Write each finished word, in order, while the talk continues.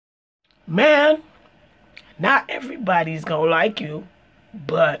Man, not everybody's gonna like you,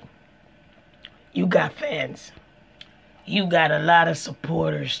 but you got fans. You got a lot of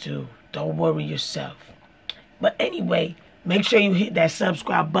supporters too. Don't worry yourself. But anyway, make sure you hit that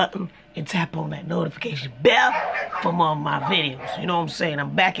subscribe button and tap on that notification bell for more of my videos. You know what I'm saying?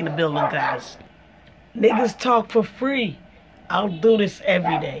 I'm back in the building, guys. Niggas talk for free. I'll do this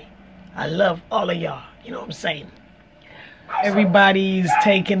every day. I love all of y'all. You know what I'm saying? Everybody's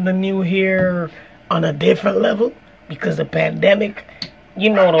taking the new year on a different level because of the pandemic. You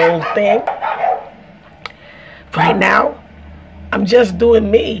know the old thing. Right now, I'm just doing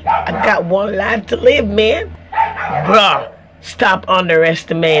me. I got one life to live, man. Bruh, stop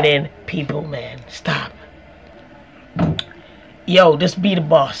underestimating people, man. Stop. Yo, just be the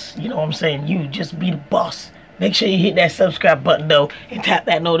boss. You know what I'm saying? You just be the boss. Make sure you hit that subscribe button, though, and tap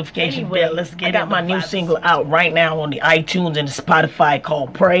that notification bell. Let's get it. I got my new single out right now on the iTunes and the Spotify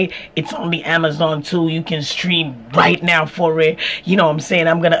called Pray. It's on the Amazon, too. You can stream right now for it. You know what I'm saying?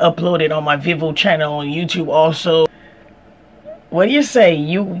 I'm going to upload it on my Vivo channel on YouTube also. What do you say?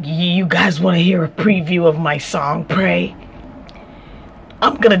 You guys want to hear a preview of my song, Pray?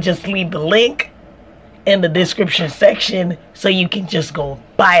 I'm going to just leave the link in the description section so you can just go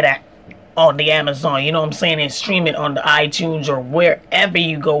buy that on the Amazon, you know what I'm saying, and stream it on the iTunes or wherever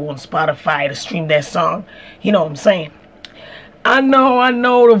you go on Spotify to stream that song. You know what I'm saying? I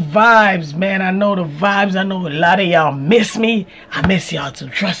know the vibes, man. I know the vibes. I know a lot of y'all miss me. I miss y'all too.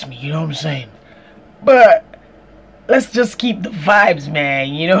 Trust me. You know what I'm saying? But let's just keep the vibes,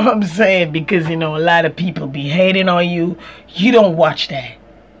 man. You know what I'm saying? Because, you know, a lot of people be hating on you. You don't watch that.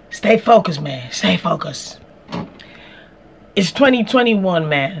 Stay focused, man. Stay focused. It's 2021,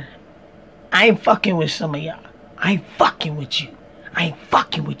 man. I ain't fucking with some of y'all. I ain't fucking with you. I ain't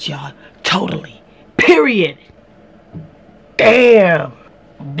fucking with y'all. Totally. Period. Damn.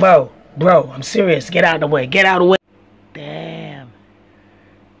 Bro, I'm serious. Get out of the way. Get out of the way. Damn.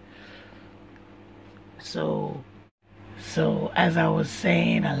 So as I was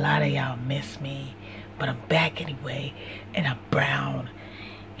saying, a lot of y'all miss me. But I'm back anyway. And I'm brown.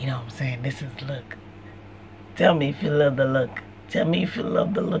 You know what I'm saying? This is look. Tell me if you love the look. Tell me if you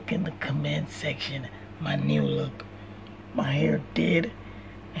love the look in the comment section. My new look. My hair did.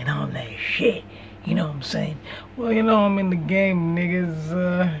 And all that shit. You know what I'm saying? Well, you know I'm in the game,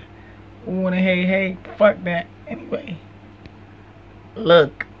 niggas. Wanna hey. Fuck that. Anyway.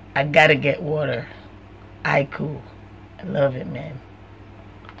 Look. I gotta get water. I cool. I love it, man.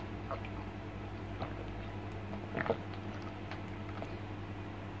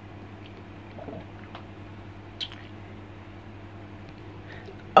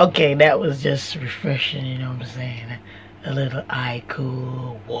 Okay, that was just refreshing, you know what I'm saying? A little eye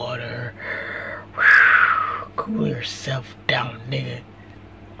cool, water. Cool yourself down, nigga.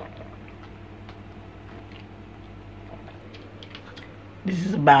 This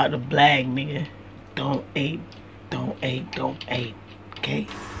is about the black, nigga. Don't hate, okay?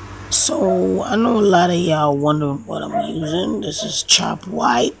 So, I know a lot of y'all wondering what I'm using. This is Chop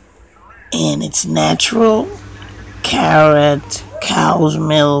White, and it's natural. Carrot, cow's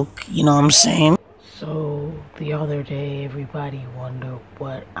milk, you know what I'm saying? So the other day everybody wondered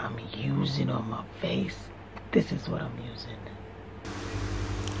what I'm using on my face. This is what I'm using.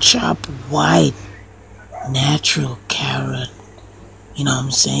 Chop White, natural carrot, you know what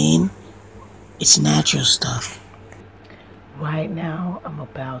I'm saying? It's natural stuff. Right now I'm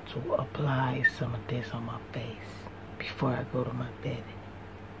about to apply some of this on my face before I go to my bed.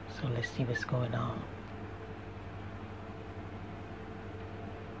 So let's see what's going on.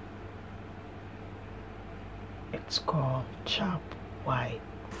 It's called Chop White.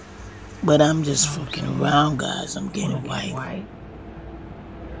 But I'm just fucking around, guys. I'm getting white.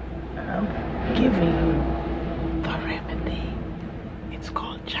 I'm giving you the remedy. It's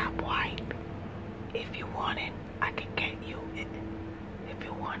called Chop White. If you want it, I can get you it. If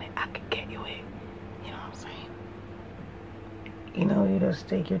you want it, I can get you it. You know what I'm saying? You know, you just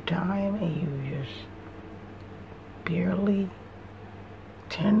take your time and you just barely,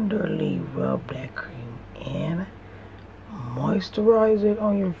 tenderly rub that cream in, moisturize it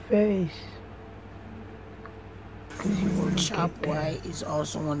on your face. Chop White is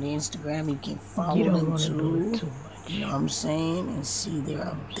also on the Instagram. You can follow them too. You know what I'm saying? And see their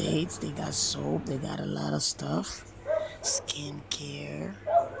updates. They got soap. They got a lot of stuff. Skincare.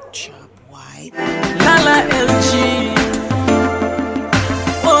 Chop White. Lala LG.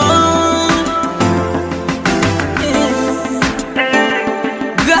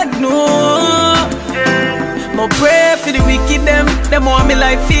 God no. But pray for the wicked them want me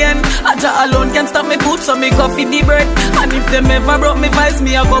life in. A Jah alone can stop me food, so me go feed the bread. And if them ever broke me vibes,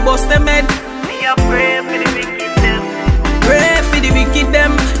 me a go bust them head. Me a pray for the wicked them. Pray for the wicked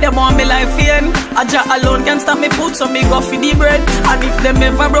them. Them want me life in. A Jah alone can stop me food, so me go feed the bread. And if them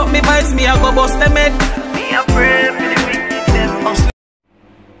ever broke me vibes, me a go bust them head. Me a pray for the wicked them.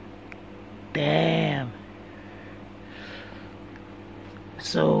 Damn.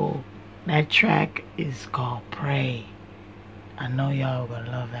 So that track is called Pray. I know y'all gonna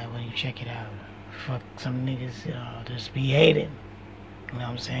love that when you check it out. Fuck some niggas, just be hating. You know what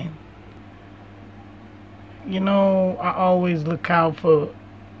I'm saying? You know, I always look out for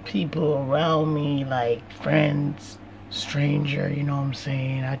people around me, like friends, stranger, you know what I'm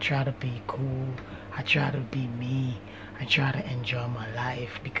saying? I try to be cool. I try to be me. I try to enjoy my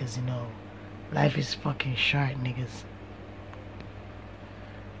life because, you know, life is fucking short, niggas.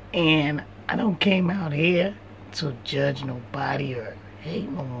 And I don't came out here to judge nobody or hate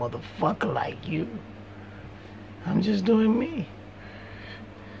no motherfucker like you. I'm just doing me.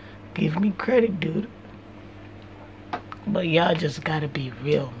 Give me credit, dude. But y'all just gotta be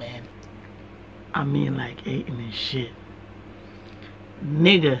real, man. I mean, like, hating and shit.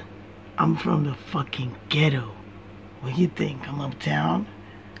 Nigga, I'm from the fucking ghetto. What you think? I'm uptown?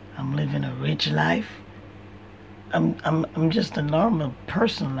 I'm living a rich life? I'm just a normal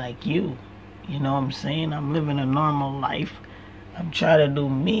person like you. You know what I'm saying? I'm living a normal life. I'm trying to do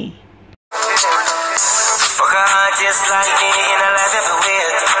me. Fuck her heart just like me in a life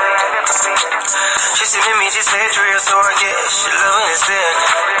everywhere. She see me, she say it's real, so I guess she loving instead.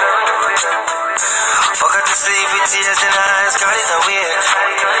 Fuck her to sleep with tears in her